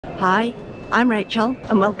Hi, I'm Rachel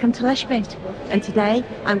and welcome to LeisureBit, and today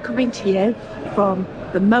I'm coming to you from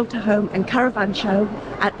the Motorhome and Caravan Show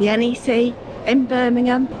at the NEC in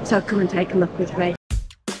Birmingham, so come and take a look with me.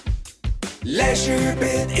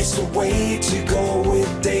 LeisureBit is the way to go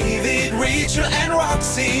with David, Rachel and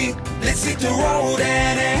Roxy. Let's hit the road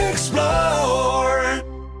and explore.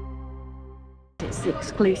 It's the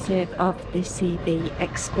exclusive of the CV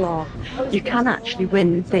Xplore. You can actually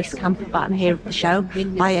win this campervan here at the show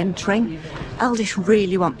by entering. Elddis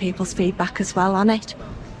really want people's feedback as well on it.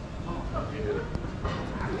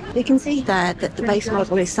 You can see there that the base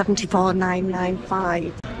model is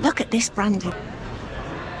 74,995. Look at this branding.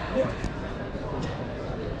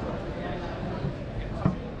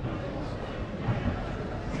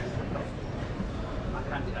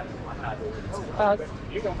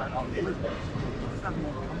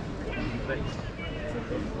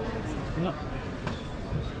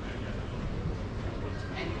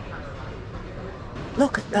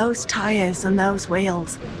 Look at those tyres and those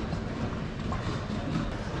wheels.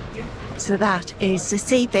 So that is the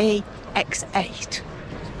CV X8.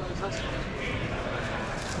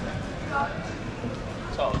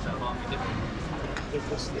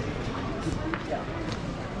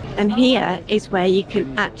 And here is where you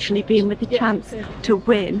can actually be in with the chance to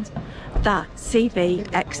win that CV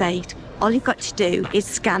X8. All you've got to do is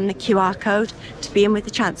scan the QR code to be in with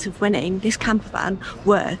the chance of winning this campervan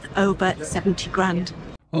worth over 70 grand.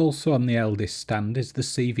 Also on the Elddis stand is the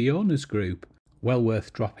CV Owners Group. Well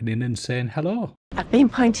worth dropping in and saying hello. I've been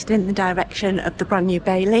pointed in the direction of the brand new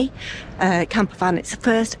Bailey campervan. It's the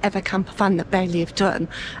first ever campervan that Bailey have done.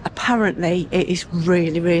 Apparently it is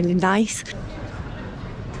really, really nice.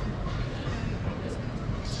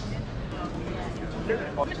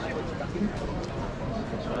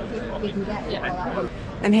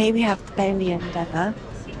 And here we have the Bailey Endeavour.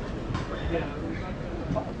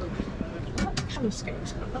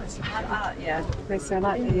 Yeah, so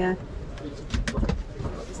like the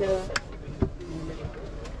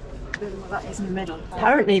that is in the middle.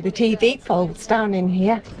 Apparently the TV folds down in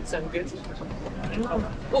here. So good. Oh,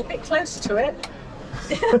 a bit close to it.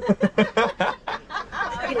 You have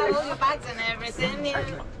all your bags and everything.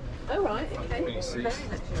 Yeah. Oh right, okay. Very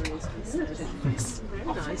luxurious. Very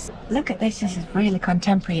nice. Look at this, this is really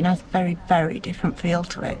contemporary and has a very, very different feel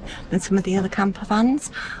to it than some of the other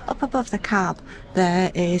campervans. Up above the cab there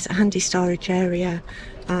is a handy storage area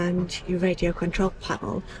and your radio control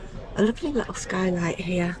panel. A lovely little skylight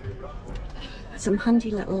here. Some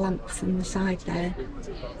handy little lamps on the side there.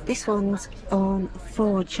 This one's on a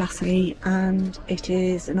Ford chassis and it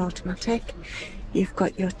is an automatic. You've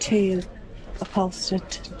got your two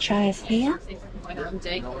upholstered chairs here.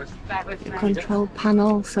 The control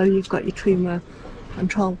panel, so you've got your Truma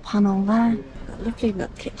control panel there. A lovely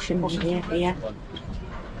little kitchen area here.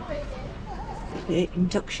 The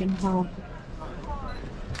induction hob.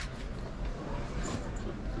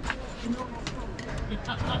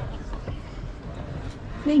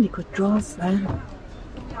 Really good drawers there.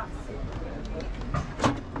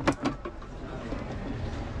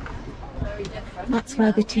 That's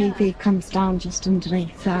where the TV comes down just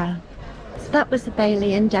underneath there. So that was the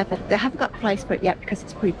Bailey Endeavour. They haven't got a price for it yet because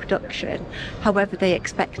it's pre-production. However, they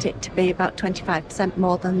expect it to be about 25%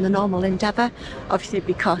 more than the normal Endeavour, obviously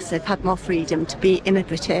because they've had more freedom to be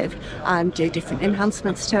innovative and do different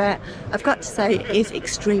enhancements to it. I've got to say it is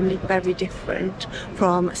extremely very different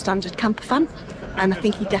from a standard campervan, and I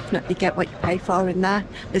think you definitely get what you pay for in there.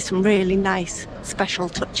 There's some really nice special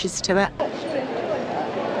touches to it.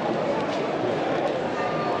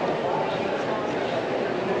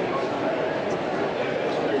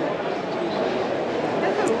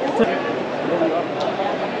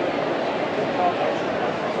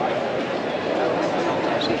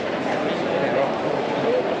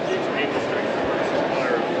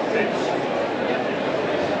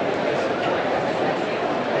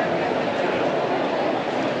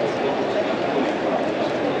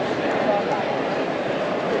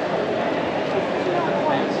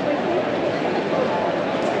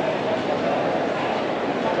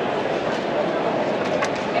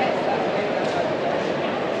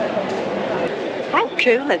 How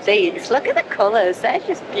cool are these? Look at the colours, they're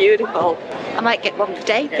just beautiful. I might get one for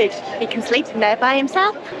David, he can sleep in there by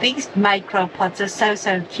himself. These micro pods are so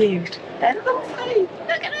cute. They're lovely,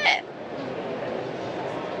 look at it.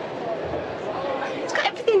 It's got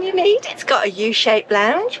everything you need. It's got a U-shaped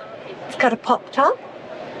lounge, it's got a pop top,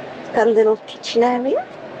 it's got a little kitchen area.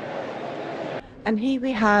 And here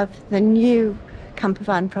we have the new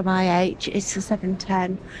campervan from IH. It's a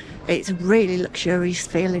 710. It's really luxurious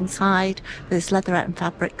feel inside. There's leatherette and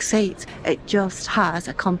fabric seats. It just has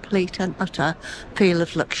a complete and utter feel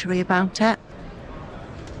of luxury about it.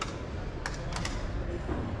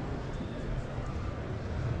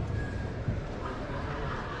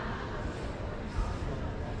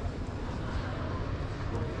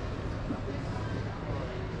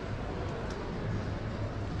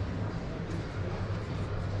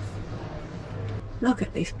 Look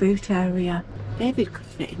at this boot area. David could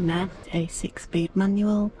fit in there. A 6-speed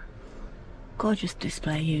manual. Gorgeous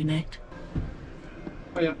display unit.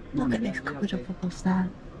 Look at this cupboard up above there.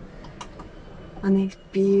 And these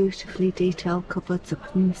beautifully detailed cupboards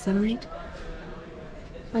up on the side.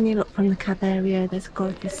 When you look from the cab area, there's a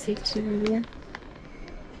gorgeous seat area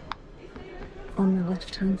on the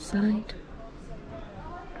left hand side.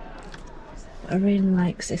 I really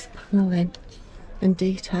like this panelling and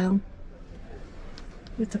detail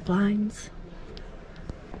with the blinds.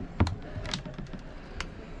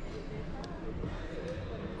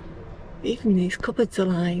 Even these cupboards are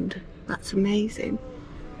lined. That's amazing.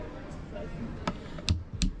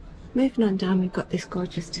 Moving on down, we've got this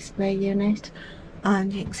gorgeous display unit,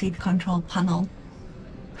 and you can see the control panel.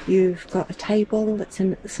 You've got a table that's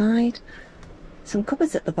in at the side, some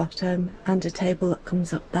cupboards at the bottom, and a table that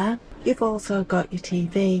comes up there. You've also got your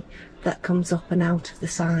TV that comes up and out of the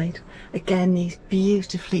side. Again, these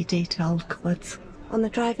beautifully detailed cupboards. On the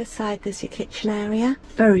driver's side, there's your kitchen area.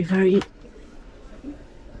 Very, very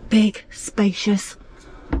big, spacious.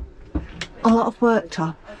 A lot of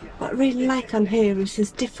worktop. What I really like on here is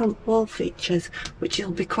there's different wall features which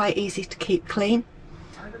will be quite easy to keep clean.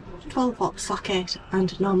 12-volt socket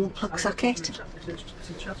and a normal plug socket.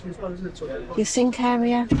 Your sink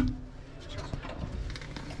area.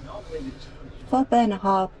 4-burner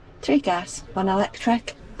hob, 3 gas, 1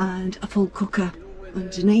 electric, and a full cooker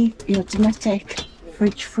underneath. Your Dometic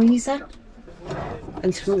fridge freezer,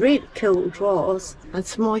 and some really cool drawers, and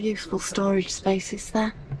some more useful storage spaces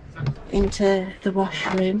there. Into the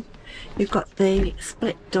washroom, you've got the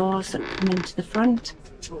split doors that come into the front.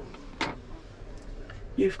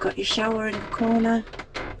 You've got your shower in the corner,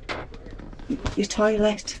 your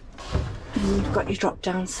toilet, and you've got your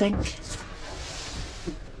drop-down sink.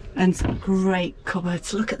 And some great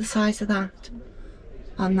cupboards. Look at the size of that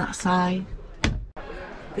on that side.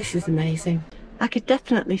 This is amazing. I could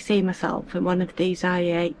definitely see myself in one of these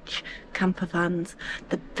IH campervans.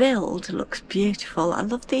 The build looks beautiful. I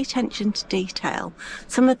love the attention to detail.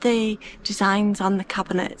 Some of the designs on the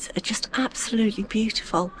cabinets are just absolutely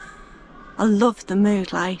beautiful. I love the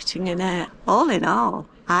mood lighting in it. All in all,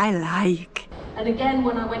 I like. And again,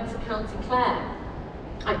 when I went to County Clare,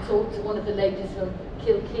 I talked to one of the ladies from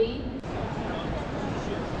Kilkee.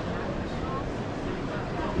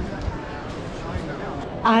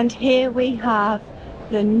 And here we have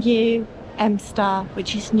the new M-Star,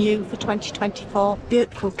 which is new for 2024.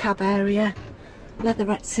 Beautiful cab area,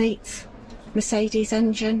 leatherette seats, Mercedes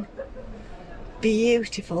engine,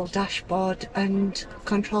 beautiful dashboard and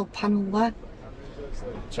control panel there.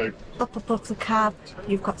 So up above the cab,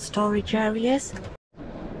 you've got storage areas.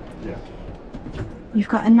 You've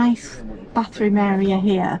got a nice bathroom area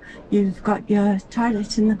here. You've got your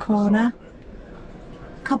toilet in the corner,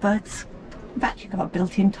 cupboards. You've actually got a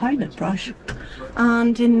built-in toilet brush.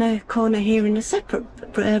 And in the corner here, in a separate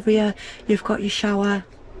area, you've got your shower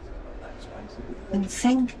and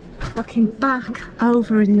sink. Looking back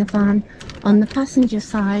over in the van, on the passenger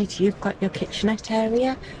side, you've got your kitchenette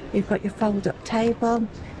area. You've got your fold-up table.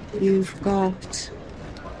 You've got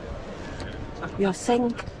your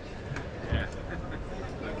sink.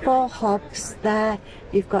 4 hobs there.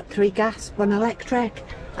 You've got 3 gas, 1 electric,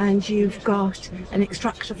 and you've got an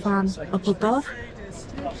extractor fan up above.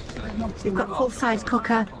 You've got full-size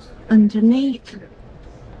cooker underneath,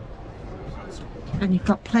 and you've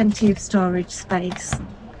got plenty of storage space.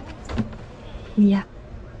 Yeah.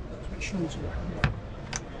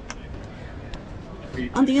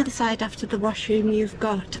 On the other side, after the washroom, you've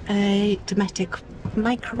got a Dometic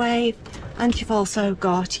microwave, and you've also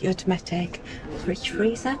got your Dometic fridge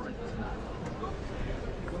freezer.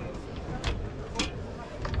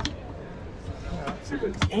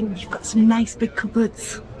 And you've got some nice big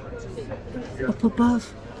cupboards up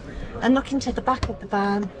above. And looking to the back of the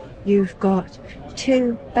van, you've got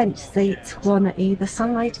 2 bench seats, 1 at either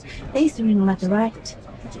side. These are in leatherette.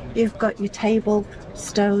 You've got your table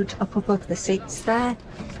stowed up above the seats there.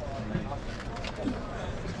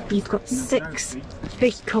 You've got 6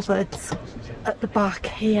 big cupboards at the back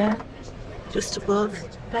here, just above.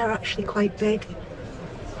 They're actually quite big.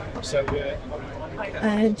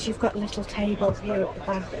 And you've got a little table here at the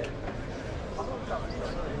back.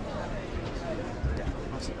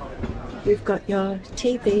 We've got your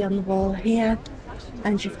TV on the wall here,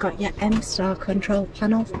 and you've got your M-Star control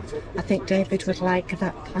panel. I think David would like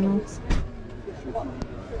that panel.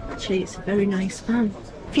 Actually, it's a very nice fan.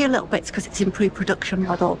 A few little bits because it's in pre-production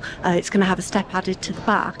model. It's going to have a step added to the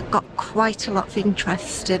back. Got quite a lot of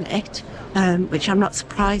interest in it, which I'm not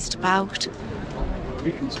surprised about.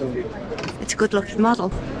 It's a good looking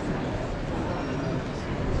model.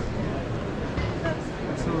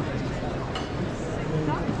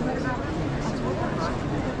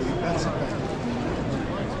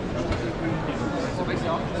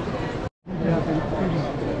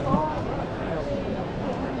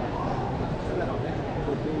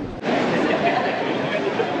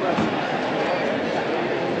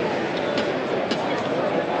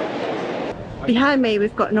 Behind me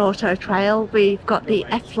we've got an auto trail. We've got the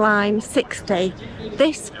F-Line 60.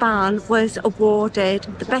 This van was awarded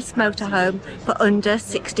the best motorhome for under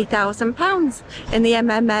 £60,000 in the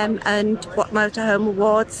MMM and What Motorhome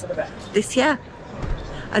Awards this year.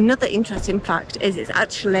 Another interesting fact is it's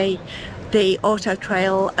actually the Auto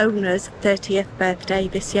Trail owner's 30th birthday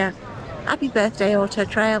this year. Happy birthday, Auto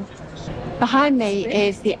Trail. Behind me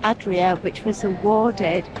is the Adria, which was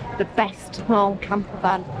awarded the best small camper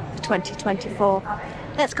van for 2024.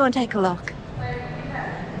 Let's go and take a look.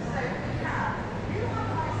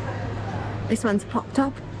 This one's popped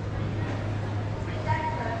up.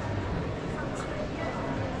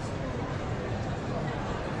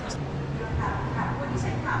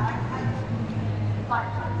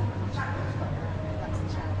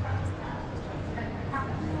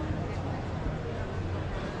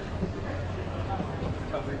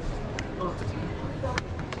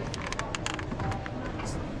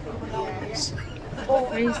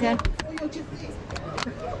 Freezer.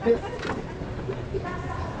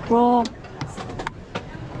 Raw.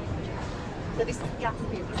 So this is the gas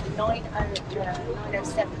fuel,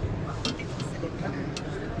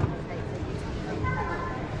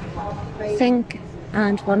 907. Sink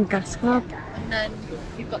and one gas hob. And then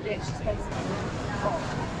you've got the extra space.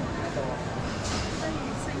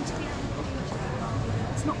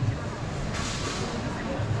 It's not.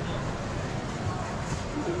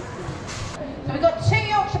 So we've got 2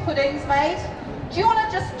 Yorkshire puddings made. Do you want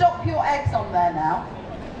to just stop your eggs on there now?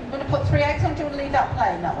 You want to put 3 eggs on? Do you want to leave that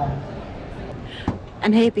plain, that one?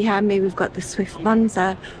 And here behind me we've got the Swift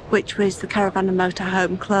Monza, which was the Caravan and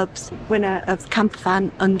Motorhome Club's winner of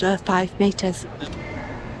Campervan under 5 metres.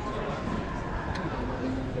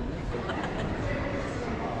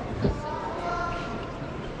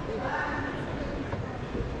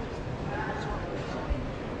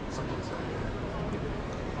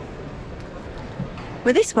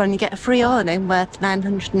 With this one you get a free awning worth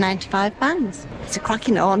 £995. It's a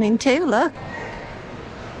cracking awning too, look.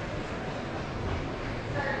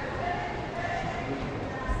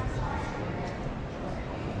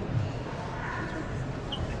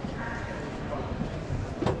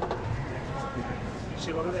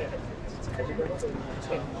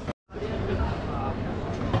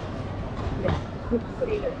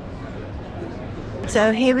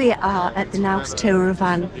 So here we are at the Naus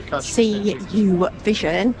Caravan CU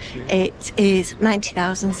Vision. It is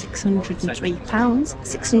 £90,603.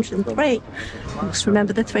 603. I must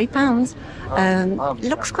remember the £3. It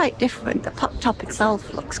looks quite different. The pop top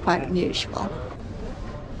itself looks quite unusual.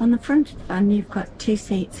 On the front of the van you've got 2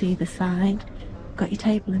 seats either side. You've got your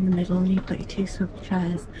table in the middle and you've got your 2 swivel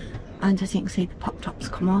chairs. And as you can see, the pop tops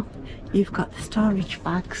come off. You've got the storage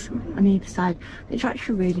bags on either side, which are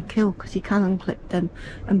actually really cool because you can unclip them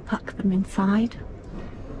and pack them inside.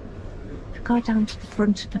 If you go down to the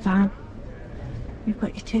front of the van, you've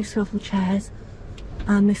got your 2 swivel chairs,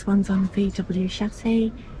 and this one's on a VW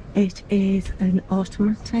chassis. It is an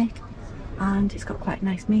automatic, and it's got quite a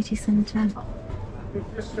nice media centre.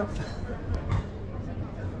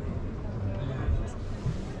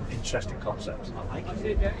 Interesting concept. I like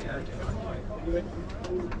it.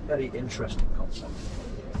 Very interesting concept.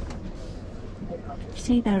 You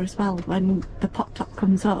see there as well, when the pop top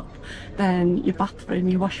comes up, then your bathroom,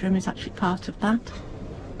 your washroom is actually part of that.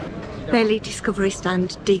 Bailey Discovery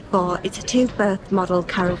Stand D4. It's a 2-berth model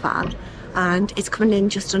caravan and it's coming in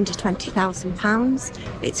just under £20,000.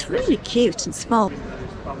 It's really cute and small.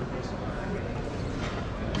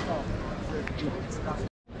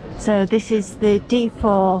 So this is the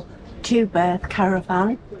D4 2-berth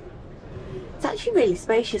caravan. It's actually really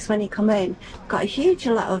spacious when you come in. Got a huge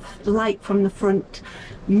lot of light from the front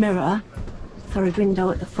mirror,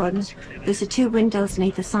 window at the front. There's the 2 windows on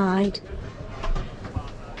either side,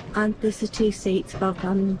 and there's the 2 seats both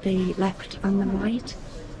on the left and the right.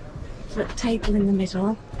 There's a table in the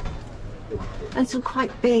middle, and some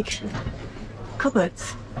quite big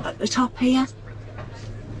cupboards. at the top here.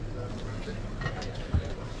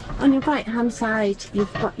 On your right hand side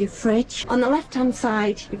you've got your fridge. On the left hand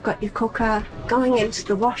side you've got your cooker. Going into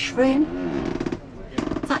the washroom,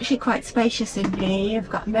 it's actually quite spacious in here. You've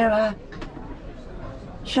got a mirror,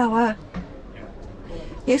 shower,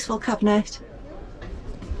 useful cabinet,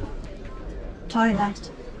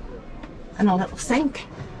 toilet and a little sink.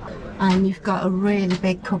 And you've got a really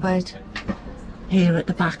big cupboard here at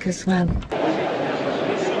the back as well.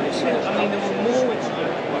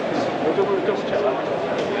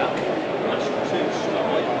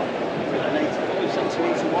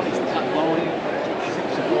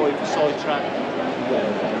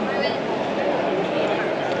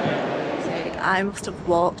 I must have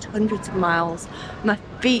walked hundreds of miles. My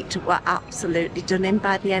feet were absolutely done in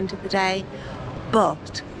by the end of the day,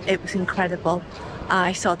 but it was incredible.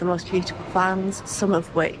 I saw the most beautiful vans, some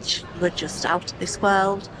of which were just out of this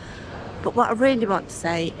world. But what I really want to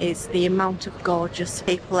say is the amount of gorgeous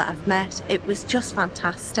people that I've met. It was just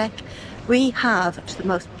fantastic. We have the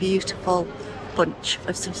most beautiful bunch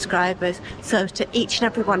of subscribers. So to each and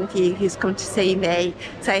every one of you who's come to see me,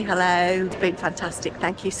 say hello. It's been fantastic.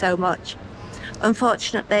 Thank you so much.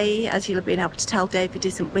 Unfortunately, as you'll have been able to tell, David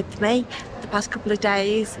isn't with me the past couple of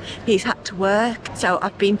days. He's had to work, so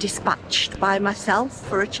I've been dispatched by myself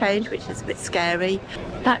for a change, which is a bit scary.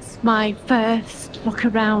 That's my first look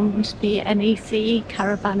around the NEC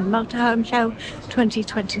Caravan and Motorhome Show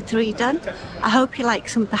 2023 done. I hope you like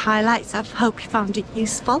some of the highlights. I hope you found it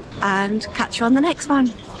useful, and catch you on the next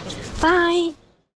one. Bye!